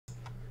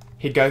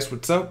Hey guys,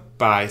 what's up?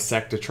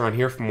 Bisectatron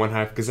here from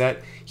OneHive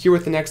Gazette, here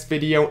with the next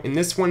video, and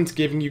this one's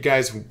giving you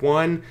guys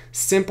one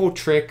simple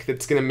trick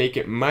that's going to make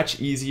it much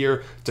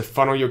easier to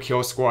funnel your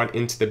kill squad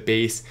into the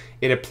base.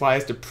 It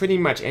applies to pretty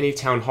much any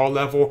Town Hall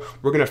level.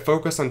 We're going to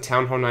focus on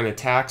Town Hall 9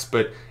 attacks,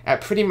 but at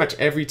pretty much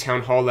every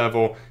Town Hall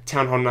level,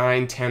 Town Hall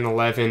 9, 10,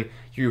 11,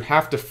 you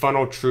have to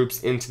funnel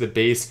troops into the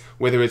base,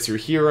 whether it's your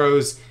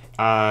heroes,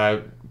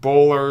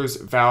 bowlers,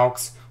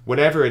 valks,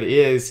 whatever it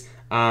is.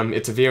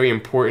 It's a very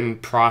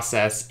important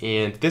process,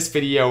 and this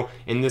video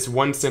and this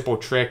one simple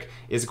trick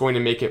is going to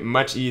make it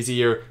much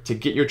easier to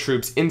get your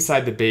troops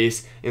inside the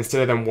base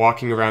instead of them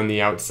walking around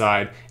the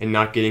outside and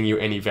not getting you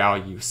any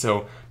value.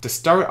 So to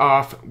start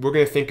off, we're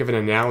going to think of an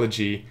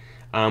analogy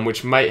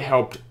which might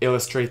help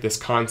illustrate this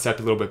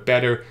concept a little bit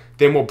better.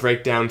 Then we'll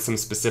break down some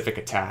specific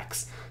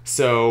attacks.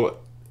 So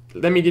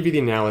let me give you the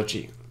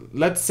analogy.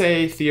 Let's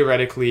say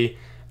theoretically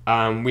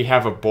we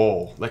have a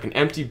bowl, like an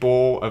empty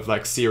bowl of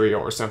like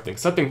cereal or something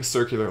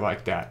circular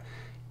like that.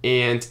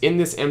 And in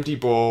this empty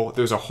bowl,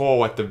 there's a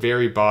hole at the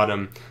very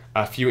bottom,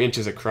 a few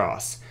inches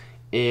across.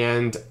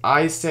 And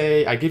I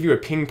give you a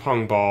ping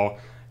pong ball.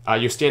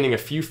 You're standing a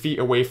few feet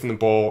away from the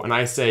bowl, and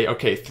I say,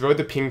 okay, throw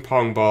the ping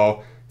pong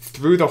ball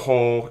through the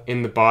hole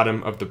in the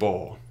bottom of the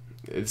bowl.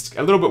 It's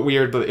a little bit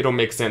weird, but it'll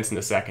make sense in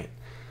a second.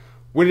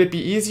 Would it be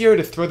easier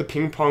to throw the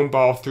ping pong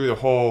ball through the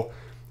hole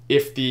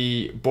if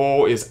the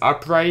bowl is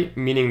upright,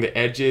 meaning the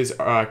edges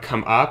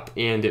come up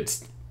and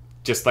it's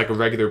just like a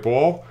regular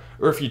bowl,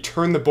 or if you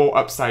turn the bowl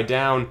upside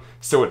down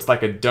so it's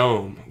like a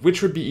dome?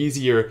 Which would be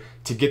easier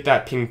to get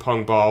that ping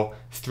pong ball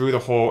through the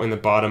hole in the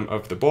bottom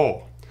of the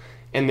bowl?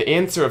 And the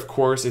answer, of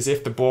course, is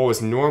if the bowl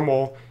is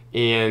normal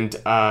and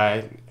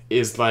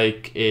is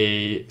like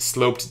a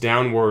sloped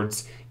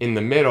downwards in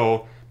the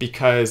middle,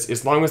 because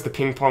as long as the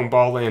ping pong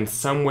ball lands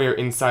somewhere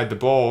inside the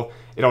bowl,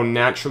 it'll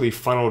naturally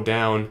funnel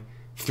down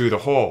through the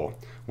hole.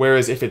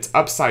 Whereas if it's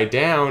upside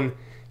down,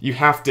 you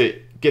have to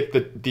get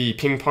the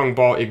ping pong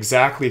ball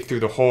exactly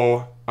through the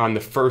hole on the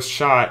first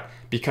shot,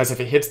 because if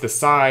it hits the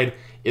side,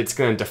 it's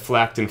going to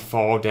deflect and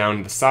fall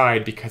down the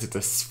side because it's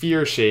a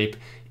sphere shape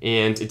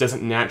and it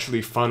doesn't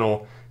naturally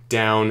funnel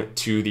down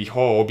to the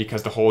hole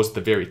because the hole is at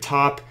the very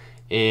top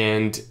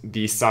and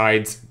the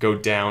sides go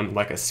down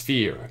like a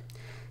sphere.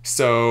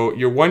 So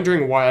you're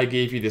wondering why I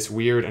gave you this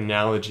weird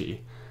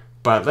analogy.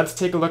 But let's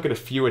take a look at a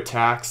few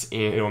attacks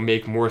and it'll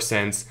make more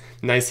sense.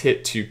 Nice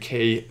hit to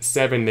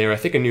K7 there. I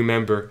think a new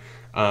member.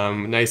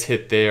 Nice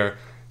hit there.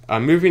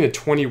 Moving to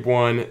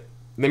 21,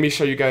 let me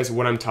show you guys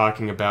what I'm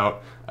talking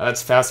about.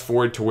 Let's fast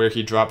forward to where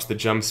he drops the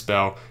jump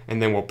spell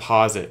and then we'll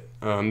pause it.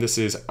 This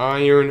is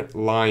Iron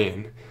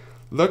Lion.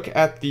 Look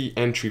at the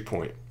entry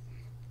point.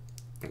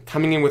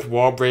 Coming in with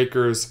wall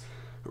breakers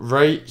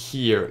right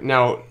here.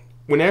 Now,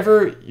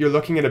 whenever you're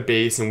looking at a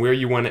base and where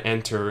you want to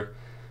enter,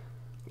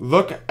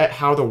 look at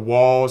how the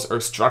walls are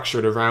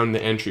structured around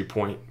the entry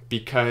point,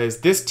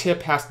 because this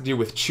tip has to do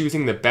with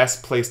choosing the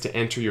best place to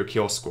enter your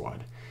kill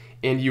squad.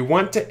 And you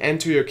want to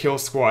enter your kill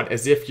squad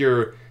as if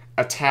you're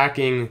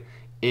attacking,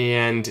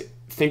 and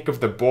think of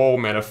the bowl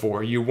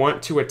metaphor. You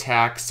want to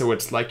attack so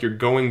it's like you're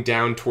going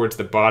down towards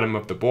the bottom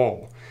of the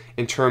bowl,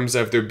 in terms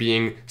of there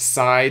being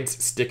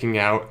sides sticking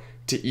out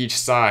to each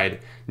side,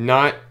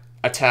 not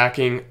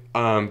attacking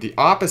the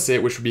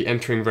opposite, which would be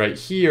entering right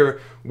here,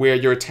 where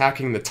you're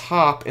attacking the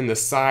top and the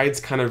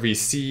sides kind of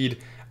recede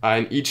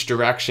in each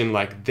direction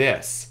like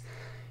this.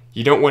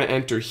 You don't want to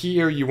enter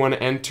here, you want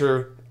to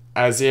enter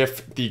as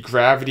if the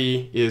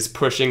gravity is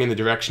pushing in the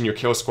direction your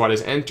kill squad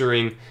is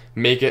entering.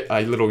 Make it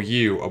a little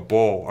U, a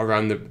bowl,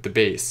 around the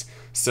base.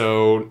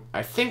 So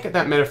I think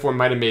that metaphor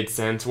might have made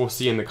sense. We'll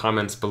see in the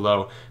comments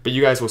below, but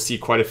you guys will see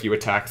quite a few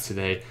attacks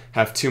today.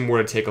 Have two more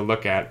to take a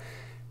look at.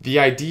 The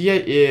idea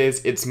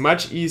is it's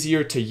much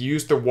easier to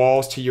use the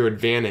walls to your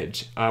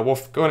advantage.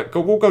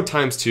 We'll go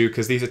times two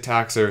because these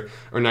attacks are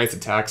nice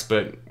attacks,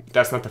 but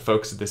that's not the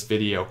focus of this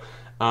video.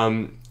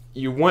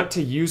 You want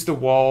to use the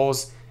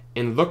walls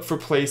and look for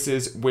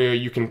places where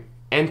you can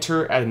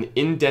enter at an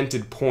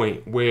indented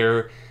point,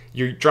 where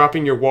you're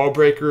dropping your wall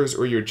breakers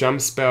or your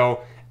jump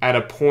spell at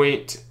a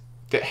point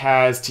that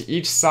has to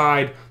each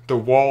side the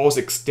walls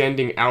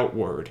extending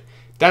outward.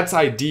 That's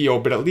ideal,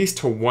 but at least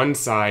to one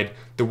side,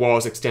 the wall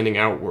is extending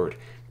outward.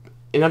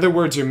 In other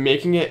words, you're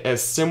making it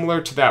as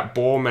similar to that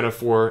bowl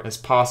metaphor as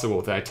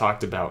possible that I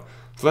talked about.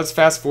 So let's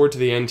fast forward to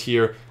the end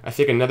here. I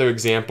think another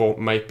example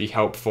might be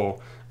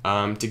helpful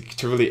to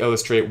really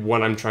illustrate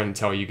what I'm trying to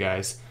tell you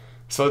guys.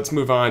 So let's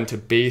move on to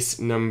base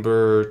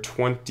number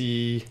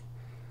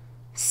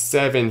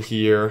 27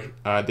 here.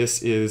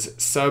 This is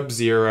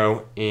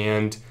Sub-Zero,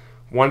 and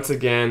once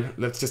again,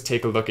 let's just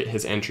take a look at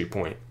his entry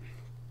point.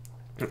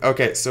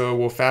 Okay, so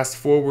we'll fast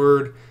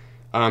forward.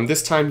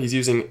 This time he's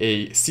using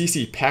a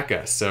CC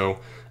P.E.K.K.A, so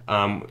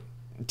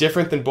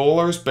different than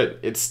bowlers, but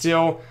it's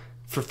still,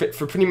 for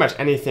pretty much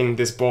anything,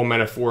 this bowl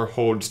metaphor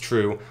holds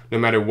true, no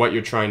matter what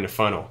you're trying to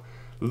funnel.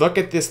 Look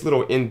at this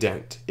little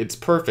indent. It's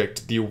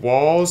perfect. The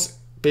walls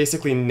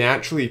basically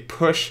naturally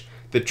push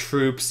the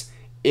troops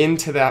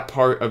into that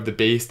part of the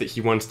base that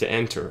he wants to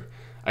enter.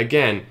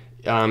 Again,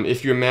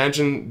 If you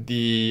imagine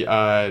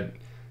the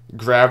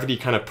gravity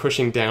kind of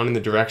pushing down in the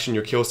direction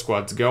your kill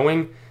squad's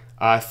going,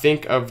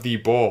 think of the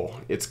bowl.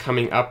 It's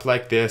coming up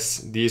like this.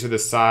 These are the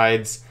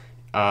sides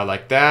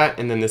like that,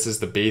 and then this is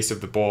the base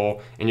of the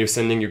bowl, and you're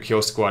sending your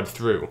kill squad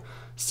through.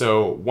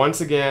 So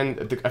once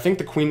again, I think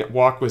the queen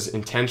walk was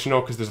intentional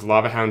because there's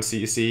Lava Hound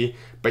CC,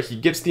 but he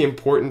gets the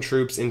important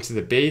troops into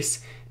the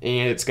base,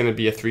 and it's going to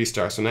be a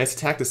 3-star. So nice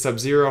attack to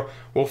Sub-Zero.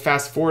 We'll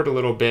fast forward a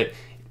little bit.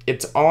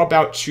 It's all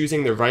about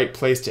choosing the right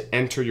place to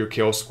enter your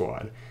kill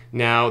squad.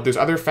 Now, there's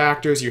other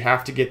factors. You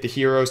have to get the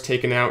heroes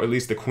taken out, at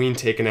least the queen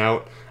taken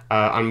out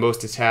on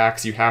most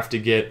attacks. You have to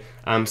get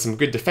some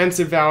good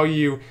defensive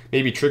value,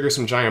 maybe trigger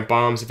some giant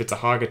bombs if it's a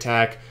hog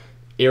attack,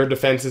 air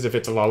defenses if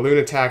it's a La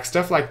Luna attack,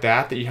 stuff like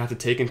that you have to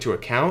take into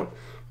account.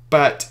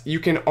 But you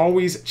can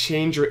always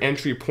change your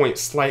entry point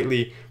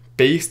slightly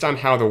based on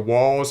how the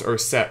walls are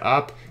set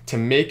up to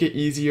make it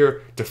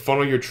easier to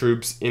funnel your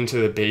troops into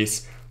the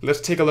base.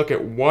 Let's take a look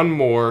at one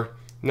more,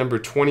 number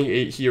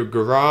 28 here,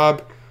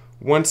 Garab.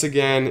 Once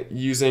again,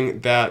 using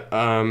that,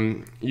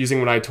 using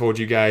what I told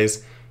you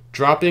guys,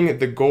 dropping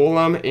the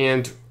golem,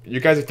 and you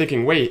guys are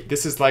thinking, wait,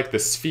 this is like the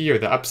sphere,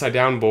 the upside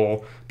down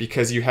bowl,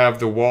 because you have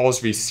the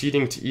walls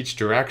receding to each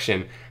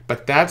direction.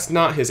 But that's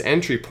not his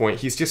entry point.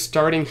 He's just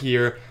starting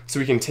here so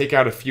he can take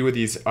out a few of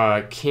these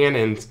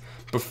cannons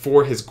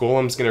before his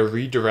golem's going to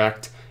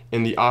redirect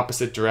in the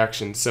opposite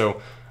direction.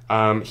 So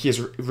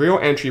his real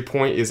entry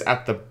point is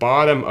at the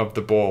bottom of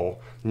the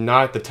bowl,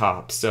 not at the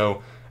top.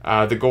 So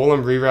the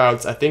golem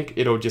reroutes, I think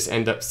it'll just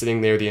end up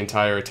sitting there the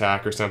entire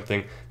attack or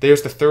something.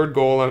 There's the third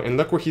golem, and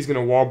look where he's going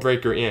to wall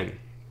breaker in.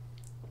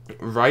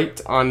 Right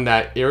on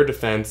that air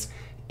defense.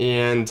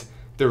 And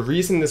the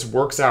reason this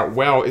works out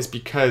well is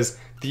because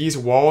these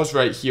walls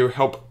right here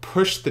help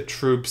push the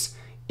troops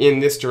in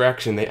this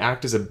direction. They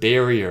act as a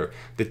barrier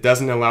that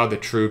doesn't allow the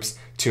troops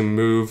to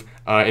move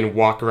and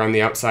walk around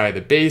the outside of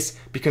the base,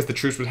 because the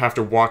troops would have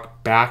to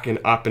walk back and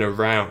up and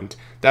around.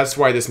 That's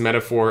why this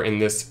metaphor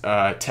and this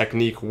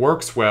technique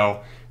works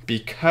well,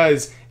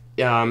 because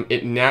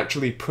it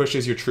naturally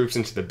pushes your troops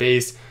into the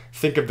base.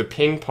 Think of the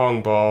ping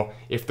pong ball.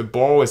 If the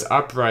ball is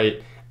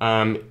upright,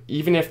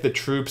 even if the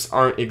troops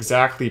aren't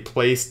exactly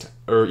placed,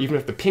 or even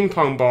if the ping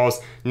pong ball's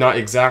not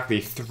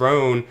exactly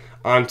thrown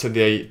onto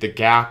the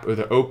gap or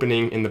the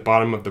opening in the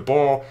bottom of the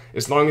ball,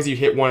 as long as you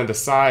hit one of the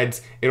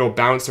sides, it'll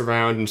bounce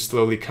around and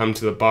slowly come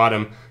to the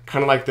bottom,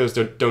 kind of like those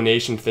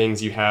donation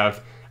things you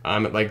have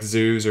at like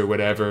zoos or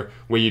whatever,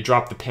 where you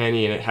drop the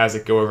penny and it has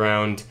it go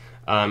around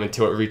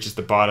until it reaches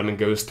the bottom and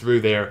goes through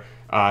there.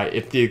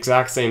 It's the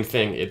exact same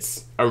thing.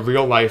 It's a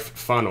real life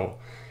funnel.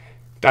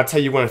 That's how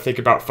you want to think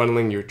about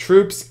funneling your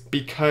troops,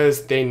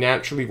 because they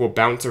naturally will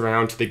bounce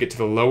around till they get to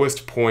the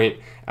lowest point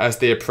as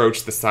they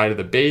approach the side of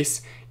the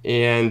base,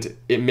 and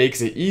it makes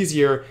it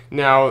easier.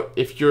 Now,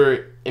 if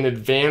you're an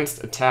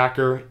advanced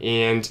attacker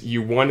and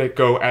you want to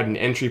go at an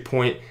entry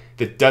point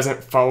that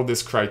doesn't follow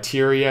this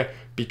criteria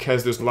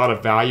because there's a lot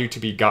of value to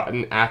be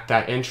gotten at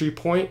that entry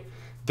point,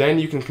 then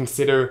you can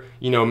consider,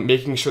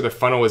 making sure the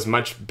funnel is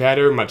much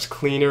better, much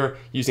cleaner,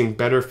 using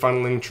better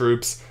funneling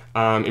troops,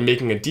 and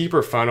making a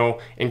deeper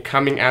funnel and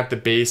coming at the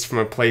base from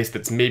a place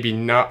that's maybe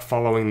not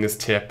following this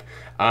tip.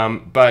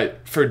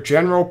 But for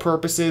general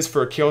purposes,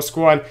 for a kill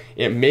squad,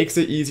 it makes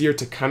it easier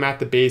to come at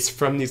the base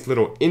from these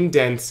little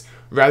indents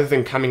rather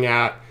than coming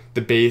at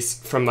the base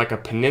from like a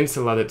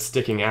peninsula that's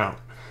sticking out.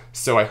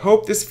 So I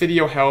hope this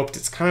video helped.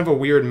 It's kind of a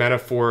weird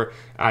metaphor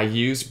I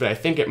used, but I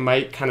think it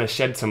might kind of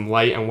shed some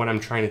light on what I'm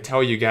trying to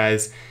tell you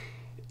guys.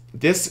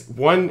 This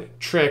one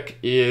trick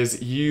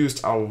is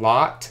used a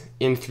lot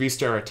in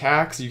 3-star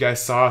attacks. You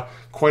guys saw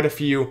quite a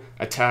few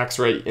attacks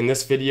right in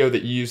this video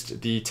that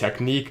used the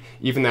technique.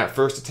 Even that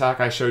first attack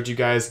I showed you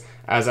guys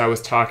as I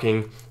was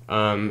talking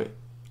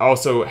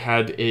also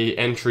had a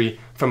entry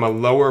from a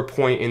lower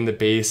point in the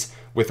base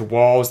with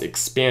walls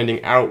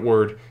expanding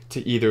outward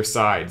to either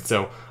side.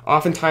 So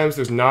oftentimes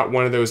there's not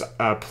one of those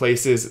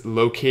places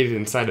located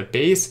inside a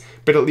base,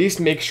 but at least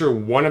make sure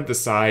one of the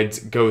sides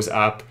goes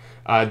up.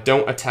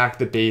 Don't attack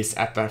the base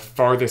at the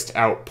farthest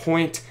out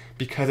point,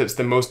 because it's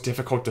the most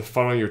difficult to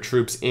funnel your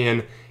troops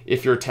in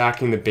if you're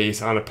attacking the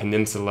base on a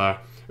peninsula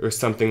or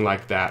something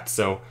like that.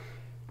 So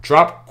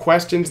drop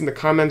questions in the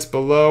comments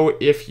below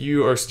if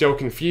you are still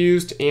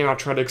confused, and I'll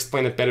try to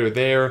explain it better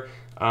there.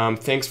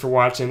 Thanks for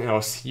watching, and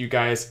I'll see you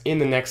guys in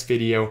the next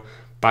video.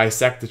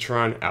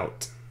 Bisectatron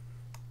out.